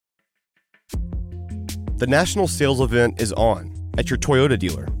The national sales event is on at your Toyota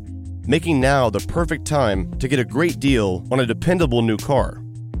dealer, making now the perfect time to get a great deal on a dependable new car,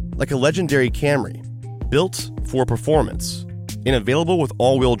 like a legendary Camry, built for performance and available with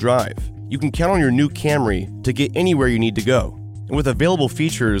all-wheel drive. You can count on your new Camry to get anywhere you need to go. And with available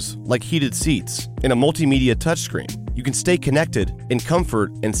features like heated seats and a multimedia touchscreen, you can stay connected in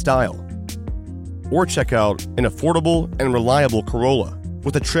comfort and style. Or check out an affordable and reliable Corolla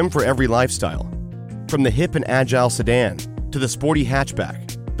with a trim for every lifestyle. From the hip and agile sedan to the sporty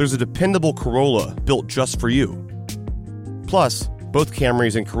hatchback, there's a dependable Corolla built just for you. Plus, both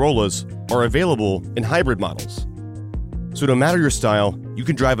Camrys and Corollas are available in hybrid models. So no matter your style, you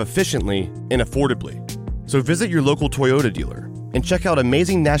can drive efficiently and affordably. So visit your local Toyota dealer and check out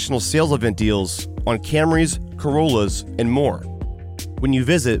amazing national sales event deals on Camrys, Corollas, and more when you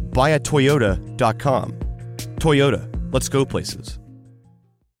visit buyatoyota.com. Toyota, let's go places.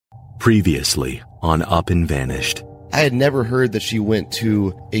 Previously on Up and Vanished. I had never heard that she went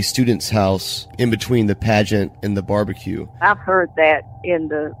to a student's house in between the pageant and the barbecue. I've heard that in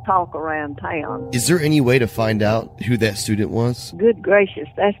the talk around town. Is there any way to find out who that student was? Good gracious,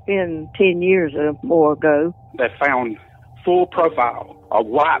 that's been 10 years or more ago. They found full profile of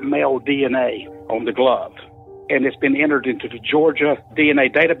white male DNA on the glove. And it's been entered into the Georgia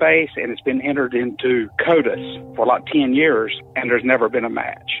DNA database, and it's been entered into CODIS for like 10 years, and there's never been a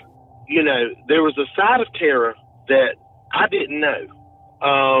match. You know, there was a side of Tara that I didn't know.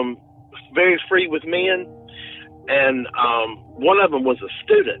 Very free with men, and one of them was a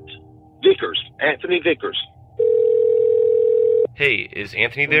student, Anthony Vickers. Hey, is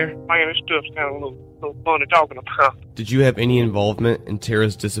Anthony there? Man, this stuff's kind of a little funny talking about. Did you have any involvement in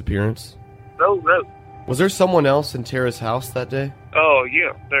Tara's disappearance? No. Was there someone else in Tara's house that day? Oh,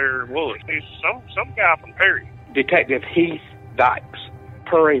 yeah, there was. There's some guy from Perry. Detective Heath Dykes,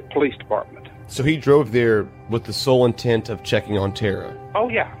 Perry Police Department. So he drove there with the sole intent of checking on Tara? Oh,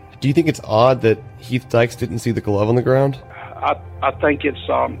 yeah. Do you think it's odd that Heath Dykes didn't see the glove on the ground? I think it's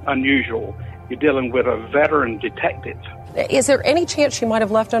unusual. You're dealing with a veteran detective. Is there any chance she might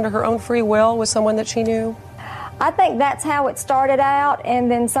have left under her own free will with someone that she knew? I think that's how it started out, and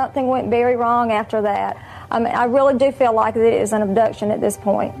then something went very wrong after that. I mean, I really do feel like it is an abduction at this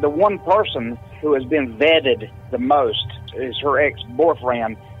point. The one person who has been vetted the most is her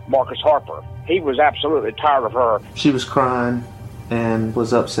ex-boyfriend, Marcus Harper. He was absolutely tired of her. She was crying and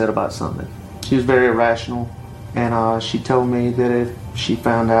was upset about something. She was very irrational, and she told me that if she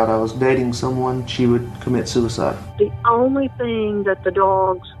found out I was dating someone, she would commit suicide. The only thing that the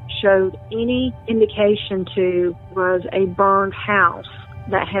dogs showed any indication to was a burned house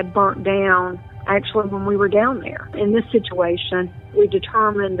that had burnt down actually when we were down there. In this situation, we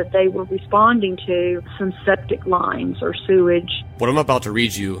determined that they were responding to some septic lines or sewage. What I'm about to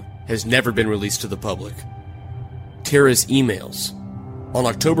read you has never been released to the public. Tara's emails. On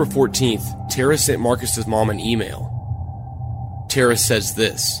October 14th, Tara sent Marcus's mom an email. Tara says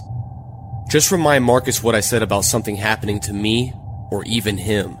this: "Just remind Marcus what I said about something happening to me or even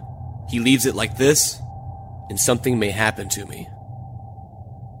him. He leaves it like this, and something may happen to me."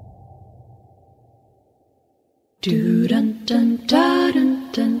 10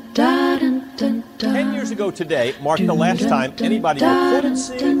 years ago today marked the last time anybody reported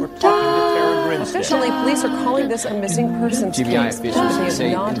seeing or talking to Tara Grinstead. Officially, police are calling this a missing persons GBI case. officials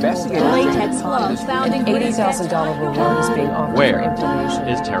say investigators latex gloves found in $80,000 reward is being offered Where for information.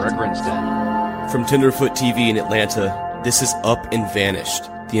 is Tara Grinstead? From Tenderfoot TV in Atlanta, this is Up and Vanished,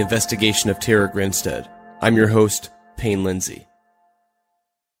 the investigation of Tara Grinstead. I'm your host, Payne Lindsay.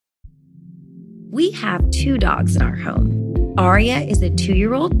 We have 2 dogs in our home. Aria is a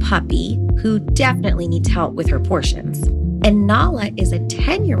 2-year-old puppy who definitely needs help with her portions. And Nala is a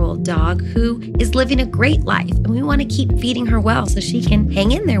 10-year-old dog who is living a great life, and we want to keep feeding her well so she can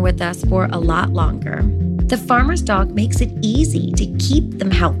hang in there with us for a lot longer. The farmer's dog makes it easy to keep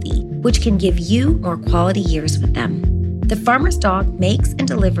them healthy, which can give you more quality years with them. The farmer's dog makes and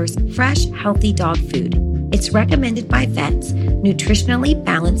delivers fresh, healthy dog food. It's recommended by vets, nutritionally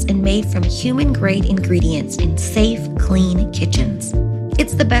balanced and made from human-grade ingredients in safe, clean kitchens.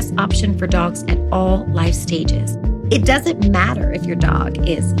 It's the best option for dogs at all life stages. It doesn't matter if your dog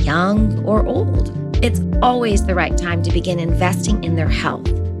is young or old. It's always the right time to begin investing in their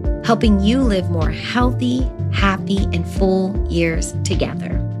health, helping you live more healthy, happy, and full years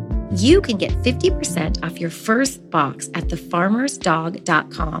together. You can get 50% off your first box at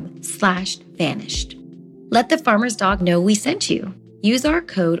thefarmersdog.com/vanished. Let the farmer's dog know we sent you. Use our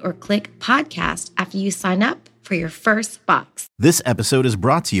code or click podcast after you sign up for your first box. This episode is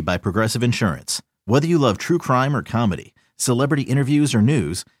brought to you by Progressive Insurance. Whether you love true crime or comedy, celebrity interviews or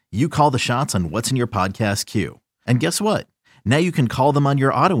news, You call the shots on what's in your podcast queue. And guess what? Now you can call them on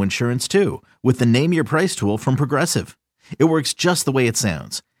your auto insurance too with the Name Your Price tool from Progressive. It works just the way it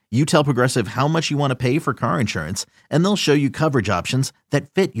sounds. You tell Progressive how much you want to pay for car insurance, and they'll show you coverage options that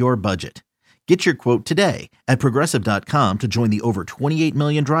fit your budget. Get your quote today at Progressive.com to join the over 28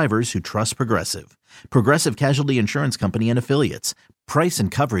 million drivers who trust Progressive. Progressive Casualty Insurance Company and Affiliates. Price and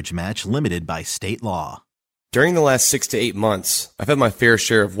coverage match limited by state law. During the last 6 to 8 months, I've had my fair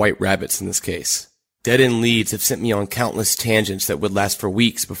share of white rabbits in this case. Dead-end leads have sent me on countless tangents that would last for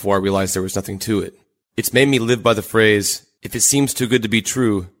weeks before I realized there was nothing to it. It's made me live by the phrase, if it seems too good to be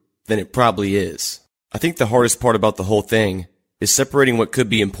true, then it probably is. I think the hardest part about the whole thing is separating what could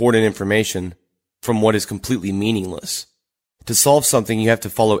be important information from what is completely meaningless. To solve something, you have to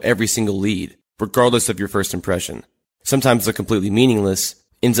follow every single lead, regardless of your first impression. Sometimes the completely meaningless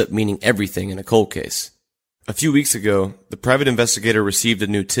ends up meaning everything in a cold case. A few weeks ago, the private investigator received a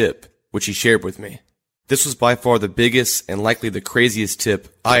new tip, which he shared with me. This was by far the biggest and likely the craziest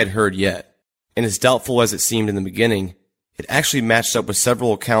tip I had heard yet, and as doubtful as it seemed in the beginning, it actually matched up with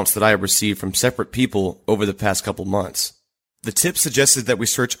several accounts that I had received from separate people over the past couple months. The tip suggested that we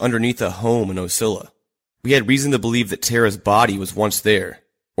search underneath a home in Osceola. We had reason to believe that Tara's body was once there,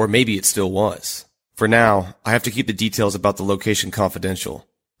 or maybe it still was. For now, I have to keep the details about the location confidential,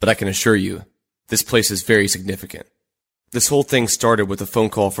 but I can assure you, this place is very significant. This whole thing started with a phone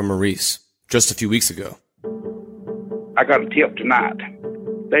call from Maurice, just a few weeks ago. I got a tip tonight.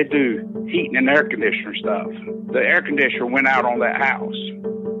 They do heating and air conditioner stuff. The air conditioner went out on that house.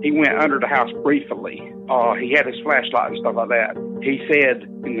 He went under the house briefly. He had his flashlight and stuff like that. He said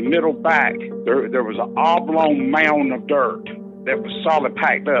in the middle back, there was an oblong mound of dirt that was solid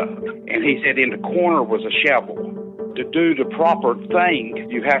packed up. And he said in the corner was a shovel. To do the proper thing,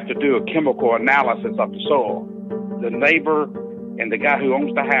 you have to do a chemical analysis of the soil. The neighbor and the guy who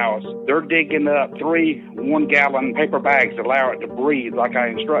owns the house, they're digging up 3 1-gallon paper bags to allow it to breathe like I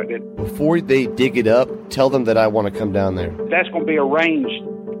instructed. Before they dig it up, tell them that I want to come down there. That's going to be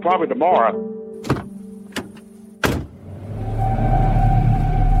arranged probably tomorrow.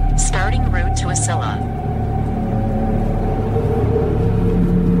 Starting route to Osceola.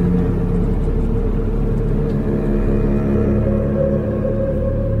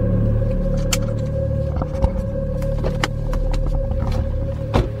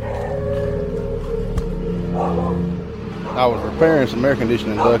 I was repairing some air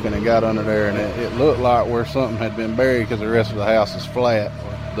conditioning ducting and got under there, and it looked like where something had been buried because the rest of the house is flat,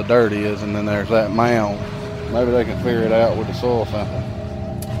 the dirt is, and then there's that mound. Maybe they can figure it out with the soil sample.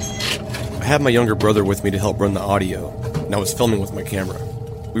 I had my younger brother with me to help run the audio, and I was filming with my camera.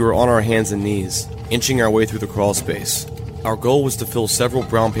 We were on our hands and knees, inching our way through the crawl space. Our goal was to fill several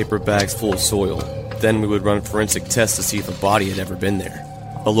brown paper bags full of soil. Then we would run forensic tests to see if a body had ever been there.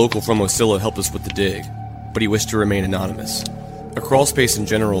 A local from Osceola helped us with the dig, but he wished to remain anonymous. A crawl space in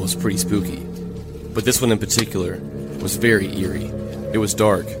general is pretty spooky, but this one in particular was very eerie. It was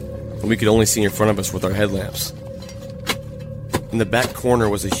dark, and we could only see in front of us with our headlamps. In the back corner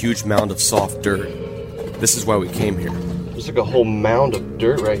was a huge mound of soft dirt. This is why we came here. There's like a whole mound of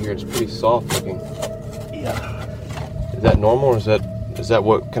dirt right here. It's pretty soft looking. Yeah. Is that normal, or is that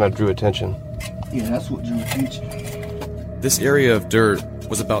what kind of drew attention? Yeah, that's what drew attention. This area of dirt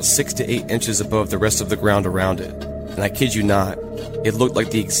was about 6 to 8 inches above the rest of the ground around it, and I kid you not, it looked like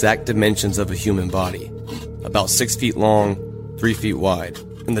the exact dimensions of a human body. About 6 feet long, 3 feet wide,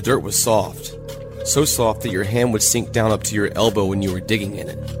 and the dirt was soft. So soft that your hand would sink down up to your elbow when you were digging in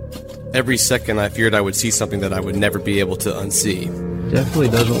it. Every second I feared I would see something that I would never be able to unsee. Definitely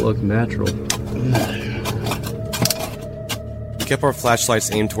doesn't look natural. We kept our flashlights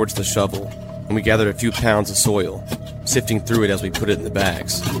aimed towards the shovel, and we gathered a few pounds of soil, sifting through it as we put it in the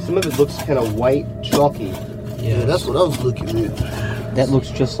bags. Some of it looks kind of white, chalky. Yeah, that's what I was looking at. That looks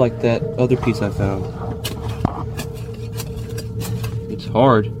just like that other piece I found. It's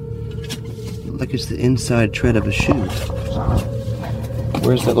hard. Like it's the inside tread of a shoe.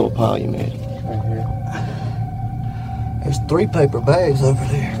 Where's that little pile you made? Right here. There's 3 paper bags over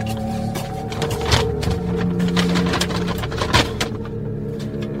there.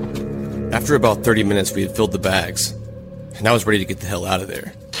 After about 30 minutes, we had filled the bags, and I was ready to get the hell out of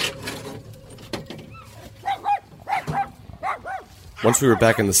there. Once we were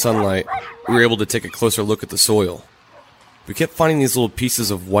back in the sunlight, we were able to take a closer look at the soil. We kept finding these little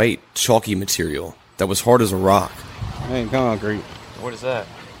pieces of white, chalky material that was hard as a rock. It ain't concrete. What is that?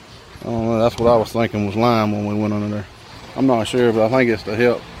 I don't know, that's what I was thinking was lime when we went under there. I'm not sure, but I think it's to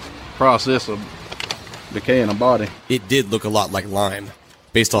help process of decay in a body. It did look a lot like lime,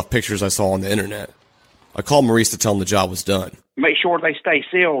 based off pictures I saw on the internet. I called Maurice to tell him the job was done. make sure they stay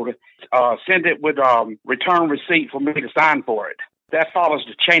sealed. Send it with return receipt for me to sign for it. That follows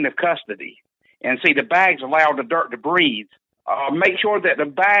the chain of custody. And see, the bags allow the dirt to breathe. Make sure that the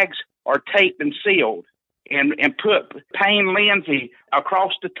bags are taped and sealed, and put Payne Lindsay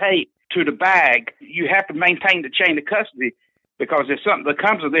across the tape to the bag. You have to maintain the chain of custody, because if something that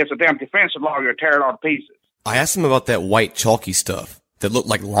comes of this, a damn defense lawyer will tear it all to pieces. I asked him about that white chalky stuff that looked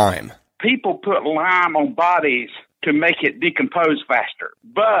like lime. People put lime on bodies to make it decompose faster.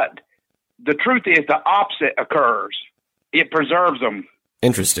 But the truth is the opposite occurs. It preserves them.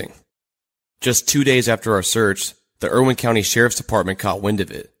 Interesting. Just 2 days after our search, the Irwin County Sheriff's Department caught wind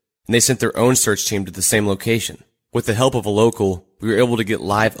of it, and they sent their own search team to the same location. With the help of a local, we were able to get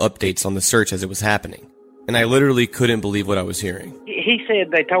live updates on the search as it was happening. And I literally couldn't believe what I was hearing. He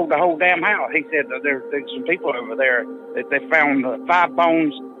said they told the whole damn house. He said that there's some people over there that they found 5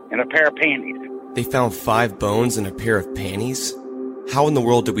 bones and a pair of panties. They found 5 bones and a pair of panties? How in the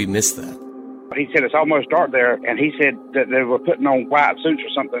world did we miss that? He said it's almost dark there, and he said that they were putting on white suits or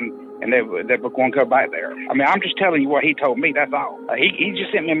something, and they were going to go back there. I mean, I'm just telling you what he told me, that's all. He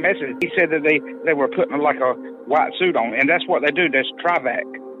just sent me a message. He said that they were putting like a white suit on, and that's what they do. That's Trivac.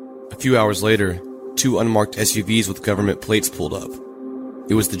 A few hours later, 2 unmarked SUVs with government plates pulled up.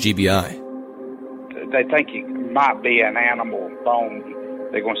 It was the GBI. They think it might be an animal bone.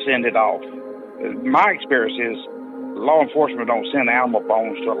 They're going to send it off. My experience is law enforcement don't send animal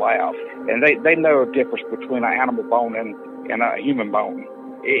bones to a lab. And they know the difference between an animal bone and a human bone.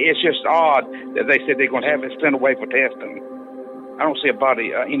 It's just odd that they said they're going to have it sent away for testing. I don't see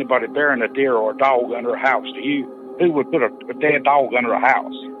anybody burying a deer or a dog under a house. Do you? Who would put a dead dog under a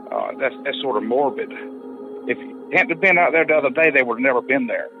house? That's sort of morbid. If it hadn't been out there the other day, they would have never been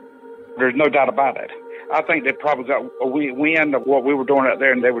there. There's no doubt about it. I think they probably got a wind of what we were doing out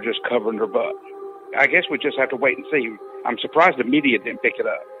there, and they were just covering their butt. I guess we just have to wait and see. I'm surprised the media didn't pick it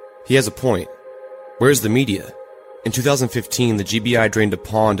up. He has a point. Where's the media? In 2015, the GBI drained a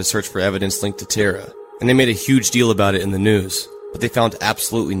pond to search for evidence linked to Tara, and they made a huge deal about it in the news, but they found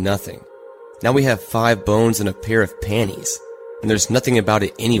absolutely nothing. Now we have 5 bones and a pair of panties, and there's nothing about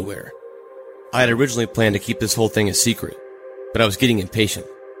it anywhere. I had originally planned to keep this whole thing a secret, but I was getting impatient.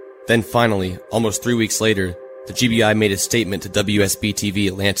 Then finally, almost 3 weeks later, the GBI made a statement to WSB-TV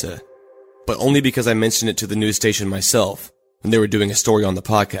Atlanta, but only because I mentioned it to the news station myself when they were doing a story on the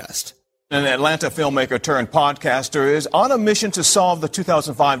podcast. An Atlanta filmmaker turned podcaster is on a mission to solve the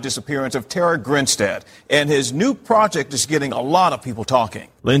 2005 disappearance of Tara Grinstead, and his new project is getting a lot of people talking.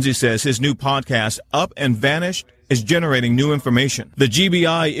 Lindsay says his new podcast, Up and Vanished, is generating new information. The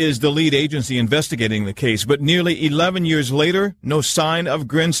GBI is the lead agency investigating the case, but nearly 11 years later, no sign of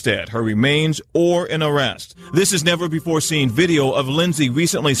Grinstead, her remains, or an arrest. This is never-before-seen video of Lindsay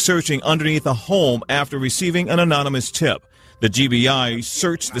recently searching underneath a home after receiving an anonymous tip. The GBI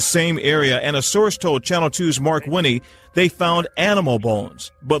searched the same area, and a source told Channel 2's Mark Winnie they found animal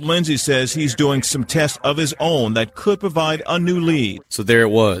bones. But Lindsay says he's doing some tests of his own that could provide a new lead. So there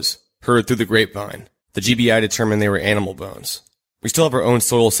it was, heard through the grapevine. The GBI determined they were animal bones. We still have our own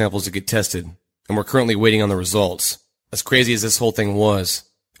soil samples to get tested, and we're currently waiting on the results. As crazy as this whole thing was,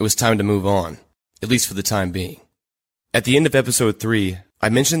 it was time to move on, at least for the time being. At the end of episode 3, I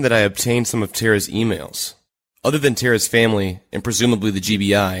mentioned that I obtained some of Tara's emails. Other than Tara's family, and presumably the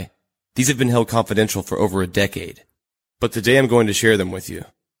GBI, these have been held confidential for over a decade. But today I'm going to share them with you.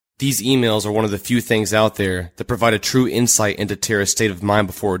 These emails are one of the few things out there that provide a true insight into Tara's state of mind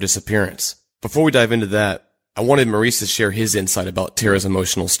before her disappearance. Before we dive into that, I wanted Maurice to share his insight about Tara's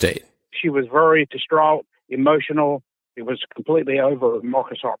emotional state. She was very distraught, emotional. It was completely over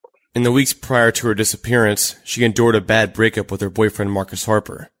Marcus Harper. In the weeks prior to her disappearance, she endured a bad breakup with her boyfriend Marcus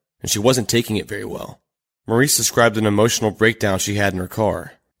Harper, and she wasn't taking it very well. Maurice described an emotional breakdown she had in her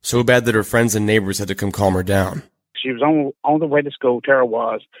car, so bad that her friends and neighbors had to come calm her down. She was on the way to school, Tara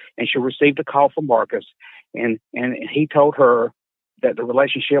was, and she received a call from Marcus, and he told her that the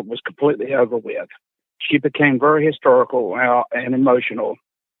relationship was completely over with. She became very hysterical and emotional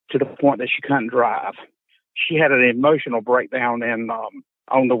to the point that she couldn't drive. She had an emotional breakdown, and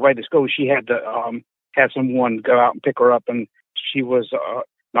on the way to school, she had to have someone go out and pick her up, and she was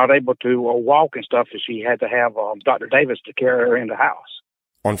not able to walk and stuff, so she had to have Dr. Davis to carry her in the house.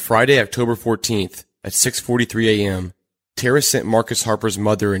 On Friday, October 14th, at 6:43 a.m., Tara sent Marcus Harper's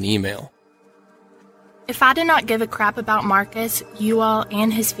mother an email. If I did not give a crap about Marcus, you all,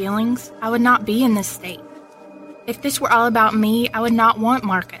 and his feelings, I would not be in this state. If this were all about me, I would not want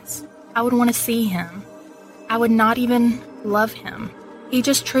Marcus. I would want to see him. I would not even love him. He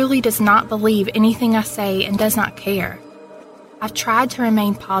just truly does not believe anything I say and does not care. I've tried to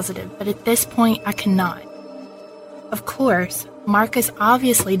remain positive, but at this point, I cannot. Of course, Marcus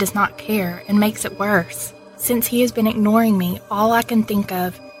obviously does not care and makes it worse. Since he has been ignoring me, all I can think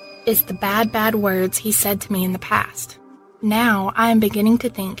of is the bad words he said to me in the past. Now I am beginning to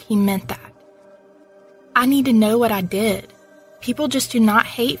think he meant that. I need to know what I did. People just do not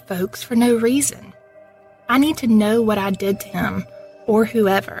hate folks for no reason. I need to know what I did to him, or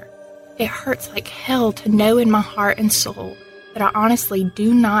whoever. It hurts like hell to know in my heart and soul that I honestly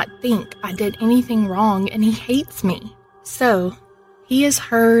do not think I did anything wrong and he hates me. So, he has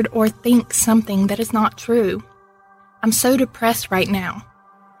heard or thinks something that is not true. I'm so depressed right now.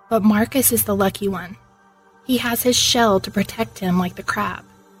 But Marcus is the lucky one. He has his shell to protect him like the crab.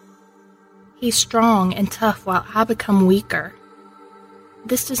 He's strong and tough while I become weaker.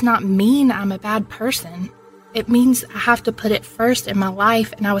 This does not mean I'm a bad person. It means I have to put it first in my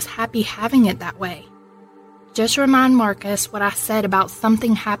life, and I was happy having it that way. Just remind Marcus what I said about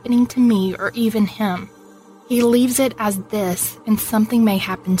something happening to me or even him. He leaves it as this, and something may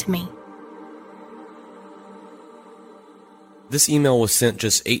happen to me. This email was sent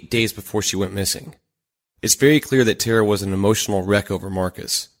just 8 days before she went missing. It's very clear that Tara was an emotional wreck over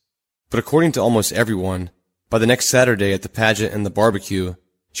Marcus. But according to almost everyone, by the next Saturday at the pageant and the barbecue,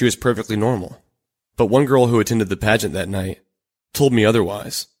 she was perfectly normal. But one girl who attended the pageant that night told me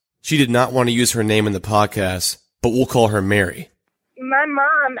otherwise. She did not want to use her name in the podcast, but we'll call her Mary. My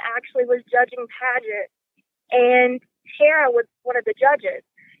mom actually was judging pageant, and Tara was one of the judges.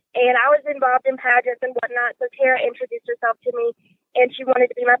 And I was involved in pageants and whatnot, so Tara introduced herself to me, and she wanted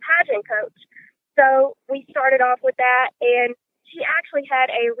to be my pageant coach. So we started off with that, and she actually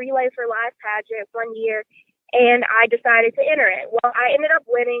had a Relay for Life pageant one year, and I decided to enter it. Well, I ended up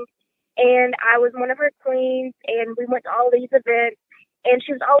winning, and I was one of her queens, and we went to all these events, and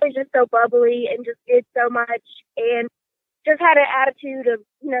she was always just so bubbly and just did so much, and just had an attitude of,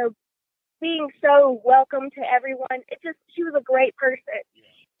 being so welcome to everyone. She was a great person.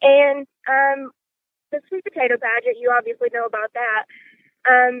 And the sweet potato pageant, you obviously know about that.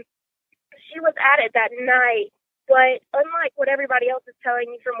 She was at it that night, but unlike what everybody else is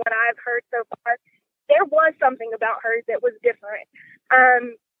telling me from what I've heard so far, there was something about her that was different.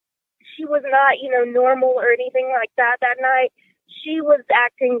 She was not, normal or anything like that night. She was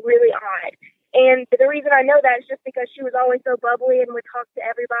acting really odd. And the reason I know that is just because she was always so bubbly and would talk to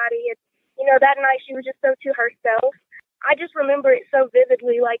everybody. And, that night she was just so to herself. I just remember it so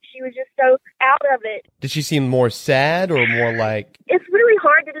vividly, like she was just so out of it. Did she seem more sad or more like... It's really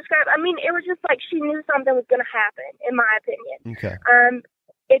hard to describe. I mean, it was just like she knew something was going to happen, in my opinion. Okay.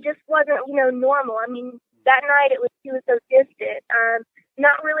 It just wasn't, normal. I mean, that night she was so distant,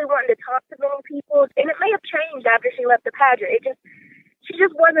 not really wanting to talk to many people. And it may have changed after she left the pageant. She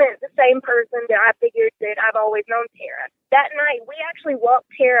just wasn't the same person that I figured that I've always known Tara. That night, we actually walked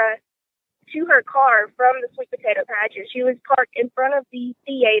Tara to her car from the sweet potato pageant. She was parked in front of the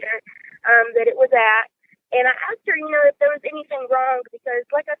theater that it was at. And I asked her, if there was anything wrong, because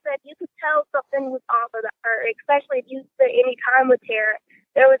like I said, you could tell something was off about her, especially if you spent any time with Tara.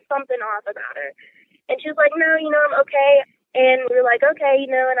 There was something off about her. And she was like, no, I'm okay. And we were like, okay,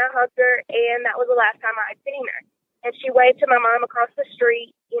 and I hugged her, and that was the last time I had seen her. And she waved to my mom across the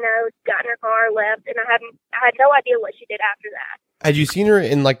street, got in her car, left, and I had no idea what she did after that. Had you seen her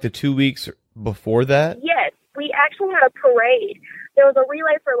in like the 2 weeks before that? Yes, we actually had a parade. There was a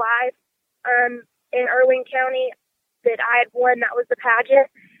Relay for Life in Irving County that I had won. That was the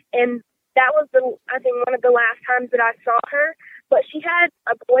pageant, and that was I think one of the last times that I saw her. But she had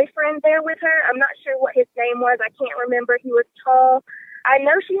a boyfriend there with her. I'm not sure what his name was. I can't remember. He was tall. I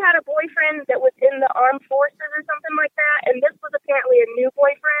know she had a boyfriend that was in the armed forces or something like that, and this was apparently a new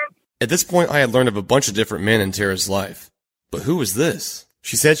boyfriend. At this point, I had learned of a bunch of different men in Tara's life. But who was this?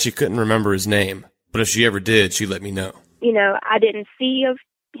 She said she couldn't remember his name, but if she ever did, she'd let me know. I didn't see of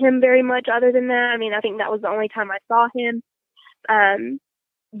him very much other than that. I mean, I think that was the only time I saw him.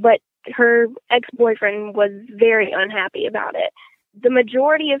 But her ex-boyfriend was very unhappy about it. The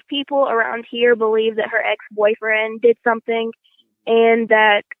majority of people around here believe that her ex-boyfriend did something and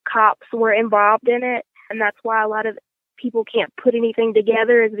that cops were involved in it. And that's why a lot of people can't put anything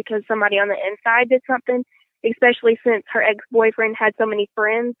together, is because somebody on the inside did something, especially since her ex-boyfriend had so many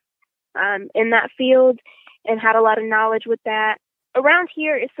friends in that field and had a lot of knowledge with that. Around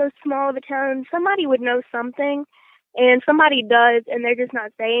here, it's so small of a town, somebody would know something, and somebody does, and they're just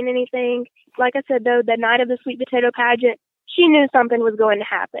not saying anything. Like I said, though, the night of the sweet potato pageant, she knew something was going to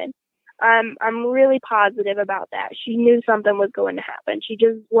happen. I'm really positive about that. She knew something was going to happen. She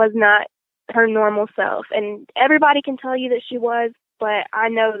just was not her normal self. And everybody can tell you that she was, but I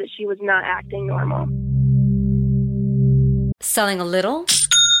know that she was not acting normal. Selling a little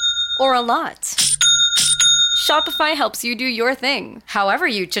or a lot? Shopify helps you do your thing, however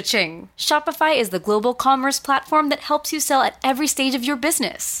you cha-ching. Shopify is the global commerce platform that helps you sell at every stage of your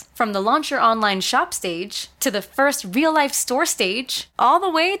business. From the launch your online shop stage, to the first real-life store stage, all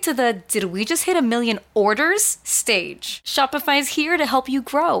the way to the did we just hit 1 million orders stage. Shopify's here to help you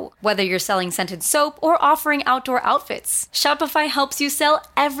grow. Whether you're selling scented soap or offering outdoor outfits, Shopify helps you sell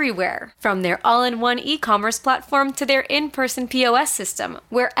everywhere. From their all-in-one e-commerce platform to their in-person POS system,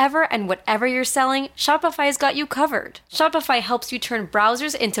 wherever and whatever you're selling, Shopify's got you covered. Shopify helps you turn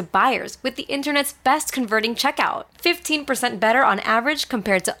browsers into buyers with the internet's best converting checkout. 15% better on average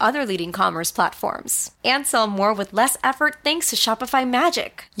compared to other leading commerce platforms. And sell more with less effort thanks to Shopify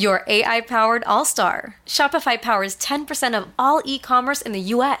Magic, your AI-powered all-star. Shopify powers 10% of all e-commerce in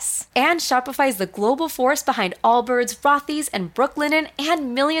the US. And Shopify is the global force behind Allbirds, Rothy's, and Brooklinen,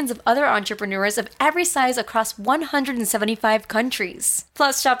 and millions of other entrepreneurs of every size across 175 countries.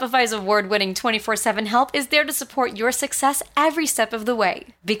 Plus, Shopify's award-winning 24/7 help is there to support your success every step of the way.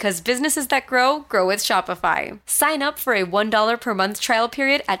 Because businesses that grow with Shopify. Sign up for a $1 per month trial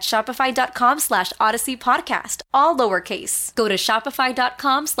period at shopify.com/Odyssey Podcast, all lowercase. Go to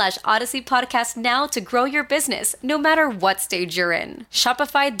shopify.com/Odyssey Podcast now to grow your business, no matter what stage you're in.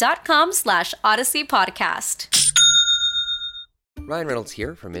 Shopify.com/Odyssey Podcast. Ryan Reynolds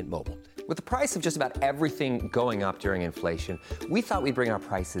here from Mint Mobile. With the price of just about everything going up during inflation, we thought we'd bring our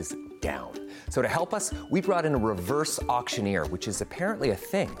prices down. So to help us, we brought in a reverse auctioneer, which is apparently a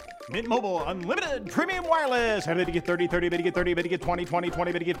thing. Mint Mobile Unlimited Premium Wireless. How to get 30, 30, bit to get 30, bit to get 20, 20,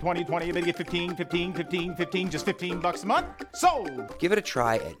 20, bit to get 20, 20, bit to get 15, 15, 15, 15, just $15 a month? Sold! Give it a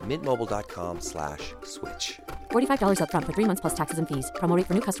try at mintmobile.com/switch. $45 up front for 3 months plus taxes and fees. Promo rate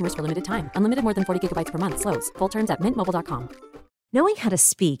for new customers for limited time. Unlimited more than 40 gigabytes per month. Slows full terms at mintmobile.com. Knowing how to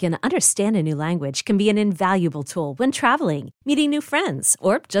speak and understand a new language can be an invaluable tool when traveling, meeting new friends,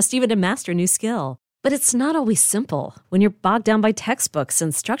 or just even to master a new skill. But it's not always simple when you're bogged down by textbooks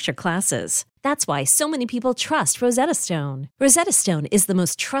and structured classes. That's why so many people trust Rosetta Stone. Rosetta Stone is the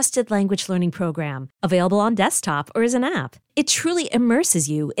most trusted language learning program, available on desktop or as an app. It truly immerses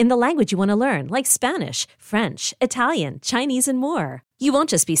you in the language you want to learn, like Spanish, French, Italian, Chinese, and more. You won't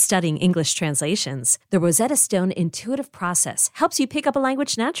just be studying English translations. The Rosetta Stone intuitive process helps you pick up a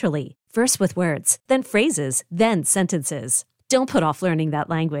language naturally, first with words, then phrases, then sentences. Don't put off learning that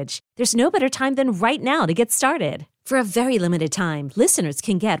language. There's no better time than right now to get started. For a very limited time, listeners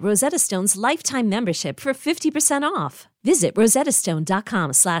can get Rosetta Stone's lifetime membership for 50% off. Visit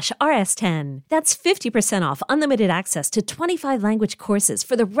rosettastone.com/rs10. That's 50% off unlimited access to 25 language courses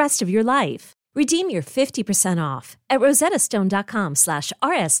for the rest of your life. Redeem your 50% off at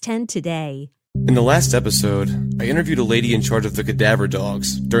rosettastone.com/rs10 today. In the last episode, I interviewed a lady in charge of the cadaver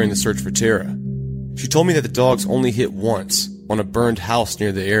dogs during the search for Tara. She told me that the dogs only hit once on a burned house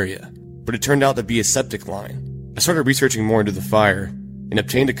near the area, but it turned out to be a septic line. I started researching more into the fire and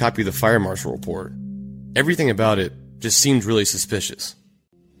obtained a copy of the fire marshal report. Everything about it just seemed really suspicious.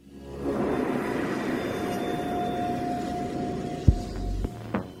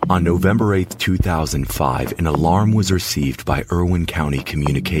 On November 8, 2005, an alarm was received by Irwin County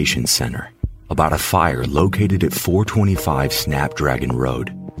Communications Center about a fire located at 425 Snapdragon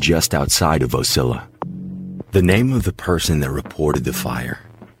Road, just outside of Ocilla. The name of the person that reported the fire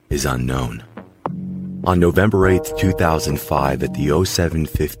is unknown. On November 8, 2005, at the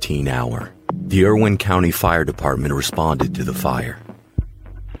 07:15 hour, the Irwin County Fire Department responded to the fire.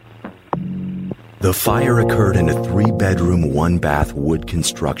 The fire occurred in a 3-bedroom, 1-bath wood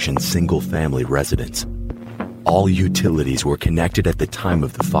construction single-family residence. All utilities were connected at the time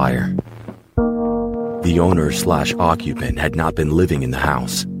of the fire. The owner/occupant had not been living in the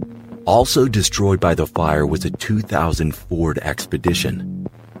house. Also destroyed by the fire was a 2000 Ford Expedition,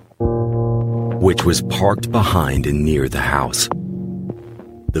 which was parked behind and near the house.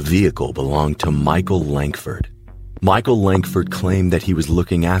 The vehicle belonged to Michael Lankford. Michael Lankford claimed that he was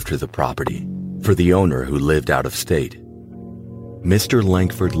looking after the property for the owner who lived out of state. Mr.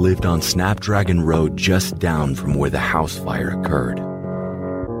 Lankford lived on Snapdragon Road just down from where the house fire occurred.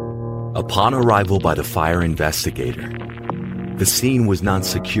 Upon arrival by the fire investigator, the scene was not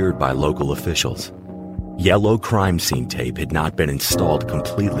secured by local officials. Yellow crime scene tape had not been installed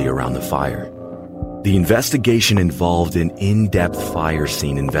completely around the fire. The investigation involved an in-depth fire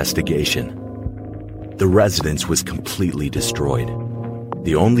scene investigation. The residence was completely destroyed.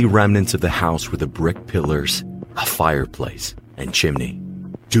 The only remnants of the house were the brick pillars, a fireplace, and chimney.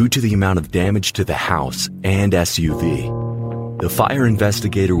 Due to the amount of damage to the house and SUV, the fire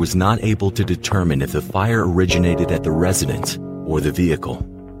investigator was not able to determine if the fire originated at the residence or the vehicle.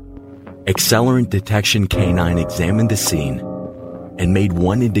 Accelerant Detection K9 examined the scene and made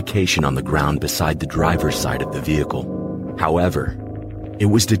one indication on the ground beside the driver's side of the vehicle. However, it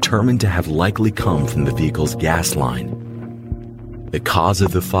was determined to have likely come from the vehicle's gas line. The cause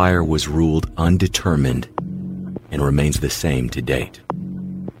of the fire was ruled undetermined and remains the same to date.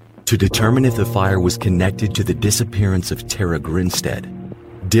 To determine if the fire was connected to the disappearance of Tara Grinstead,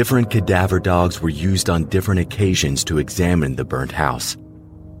 different cadaver dogs were used on different occasions to examine the burnt house.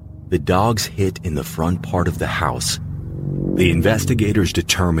 The dogs hit in the front part of the house. The investigators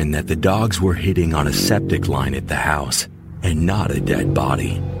determined that the dogs were hitting on a septic line at the house and not a dead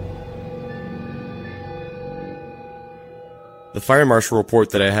body. The fire marshal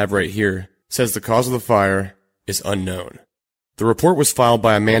report that I have right here says the cause of the fire is unknown. The report was filed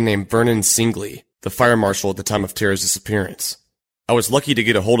by a man named Vernon Singley, the fire marshal at the time of Tara's disappearance. I was lucky to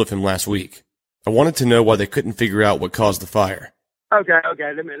get a hold of him last week. I wanted to know why they couldn't figure out what caused the fire. Okay.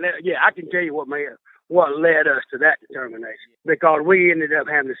 I can tell you what led us to that determination, because we ended up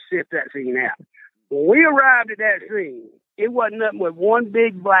having to sift that scene out. When we arrived at that scene, it wasn't nothing but one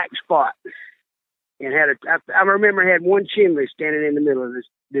big black spot, and I remember it had one chimney standing in the middle of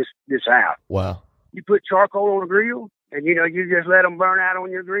this house. Wow. You put charcoal on a grill, and you just let them burn out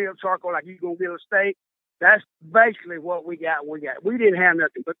on your grill, charcoal like you're gonna grill a steak. That's basically what we got. We didn't have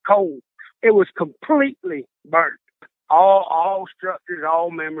nothing but coal. It was completely burnt. All structures,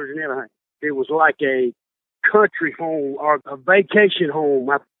 all members, and everything. It was like a country home or a vacation home,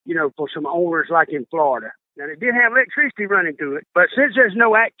 for some owners like in Florida. Now, it did have electricity running through it, but since there's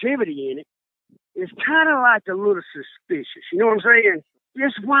no activity in it, it's kind of like a little suspicious. You know what I'm saying?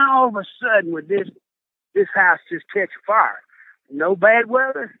 Just why all of a sudden would this house just catch fire? No bad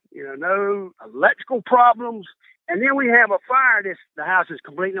weather, no electrical problems, and then we have a fire. The house is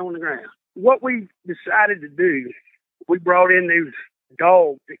completely on the ground. What we decided to do, we brought in these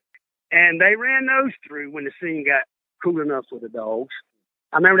dogs, and they ran those through when the scene got cool enough for the dogs.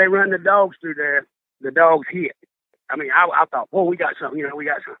 I remember they run the dogs through there. The dogs hit. I thought, we got something, we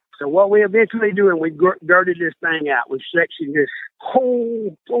got something. So what we eventually do, and we girded this thing out. We sectioned this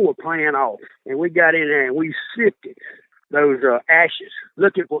whole floor plan off, and we got in there and we sifted those ashes,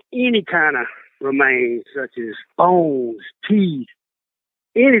 looking for any kind of remains, such as bones, teeth,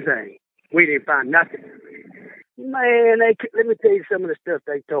 anything. We didn't find nothing. Man, let me tell you some of the stuff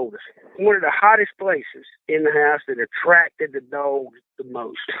they told us. One of the hottest places in the house that attracted the dogs the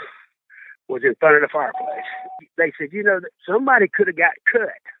most was in front of the fireplace. They said, that somebody could have got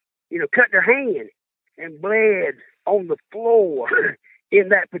cut their hand and bled on the floor in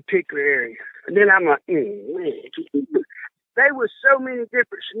that particular area. And then I'm like, man. There was so many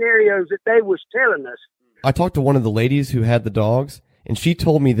different scenarios that they was telling us. I talked to one of the ladies who had the dogs, and she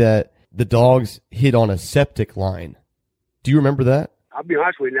told me that the dogs hit on a septic line. Do you remember that? I'll be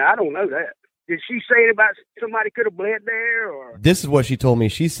honest with you, I don't know that. Did she say it about somebody could have bled there? Or? This is what she told me.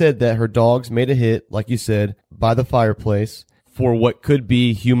 She said that her dogs made a hit, like you said, by the fireplace for what could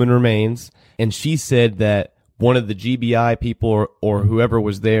be human remains. And she said that one of the GBI people or whoever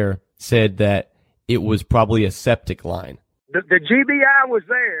was there said that it was probably a septic line. The GBI was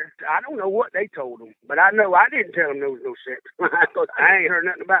there. I don't know what they told them, but I know I didn't tell them there was no septic. I ain't heard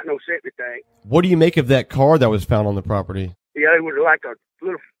nothing about no septic thing. What do you make of that car that was found on the property? Yeah, it was like a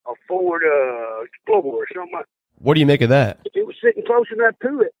Ford Explorer or something. What do you make of that? It was sitting close enough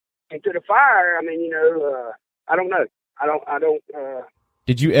to it and to the fire. I don't know. I don't.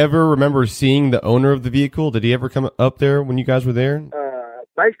 Did you ever remember seeing the owner of the vehicle? Did he ever come up there when you guys were there?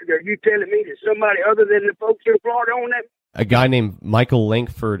 Basically, are you telling me that somebody other than the folks in Florida owned that? A guy named Michael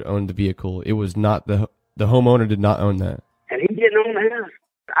Langford owned the vehicle. It was not the homeowner did not own that. And he didn't own the house.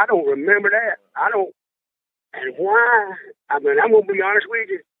 I don't remember that. And why? I'm going to be honest with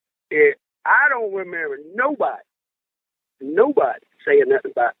you. I don't remember nobody saying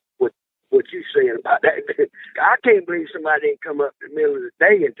nothing about what you saying about that. I can't believe somebody didn't come up in the middle of the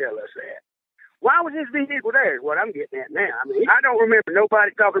day and tell us that. Why was this vehicle there is what I'm getting at now. I don't remember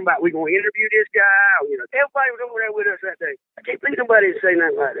nobody talking about we're going to interview this guy. Everybody was over there with us that day. I can't believe somebody didn't say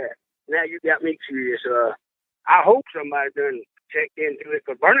nothing like that. Now you got me curious. I hope somebody done checked into it,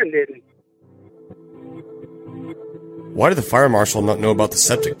 because Vernon didn't. Why did the fire marshal not know about the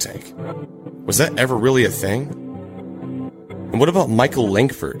septic tank? Was that ever really a thing? And what about Michael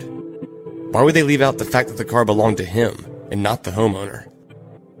Langford? Why would they leave out the fact that the car belonged to him and not the homeowner?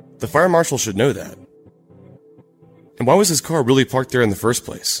 The fire marshal should know that. And why was his car really parked there in the first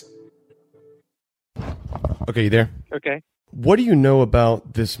place? Okay, you there? Okay. What do you know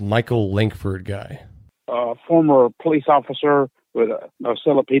about this Michael Langford guy? Former police officer with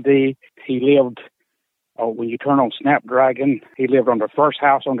Ocilla PD. He lived, when you turn on Snapdragon, he lived on the first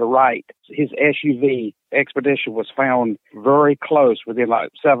house on the right. His SUV expedition was found very close, within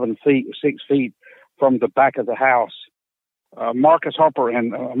like 7 feet, 6 feet from the back of the house. Marcus Harper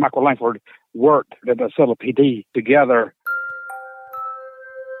and Michael Langford worked at the Acela PD together.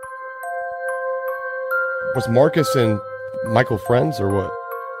 Was Marcus and Michael friends or what?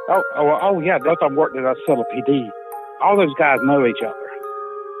 Oh, yeah, both of them worked at Acela PD. All those guys know each other.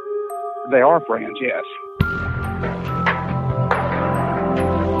 They are friends, yes.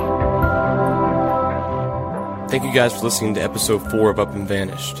 Thank you guys for listening to episode 4 of Up and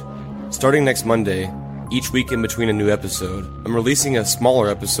Vanished. Starting next Monday, each week in between a new episode, I'm releasing a smaller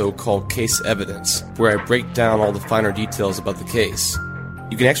episode called Case Evidence, where I break down all the finer details about the case.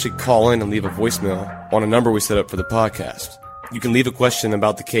 You can actually call in and leave a voicemail on a number we set up for the podcast. You can leave a question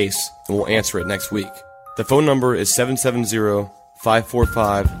about the case, and we'll answer it next week. The phone number is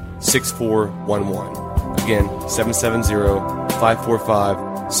 770-545-6411. Again,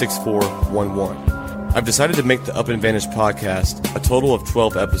 770-545-6411. I've decided to make the Up and Vanish podcast a total of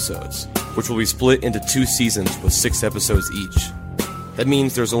 12 episodes, which will be split into 2 seasons with 6 episodes each. That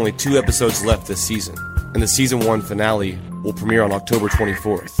means there's only 2 episodes left this season, and the Season 1 finale will premiere on October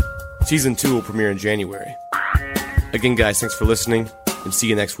 24th. Season 2 will premiere in January. Again, guys, thanks for listening, and see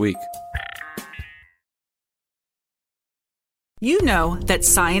you next week. You know that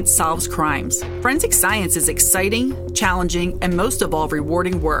science solves crimes. Forensic science is exciting, challenging, and most of all,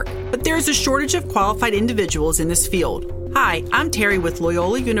 rewarding work. But there is a shortage of qualified individuals in this field. Hi, I'm Terry with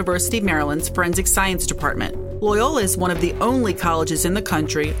Loyola University Maryland's Forensic Science Department. Loyola is one of the only colleges in the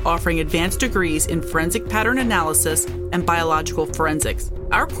country offering advanced degrees in forensic pattern analysis and biological forensics.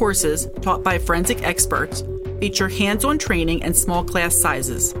 Our courses, taught by forensic experts, feature hands-on training and small class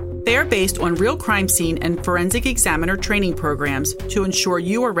sizes. They are based on real crime scene and forensic examiner training programs to ensure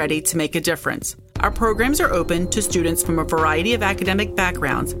you are ready to make a difference. Our programs are open to students from a variety of academic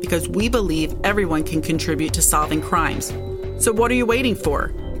backgrounds because we believe everyone can contribute to solving crimes. So what are you waiting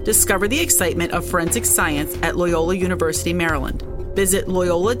for? Discover the excitement of forensic science at Loyola University, Maryland. Visit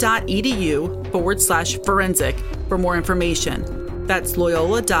loyola.edu/forensic for more information. That's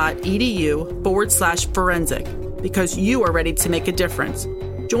loyola.edu/forensic, because you are ready to make a difference.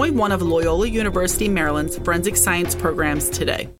 Join one of Loyola University Maryland's forensic science programs today.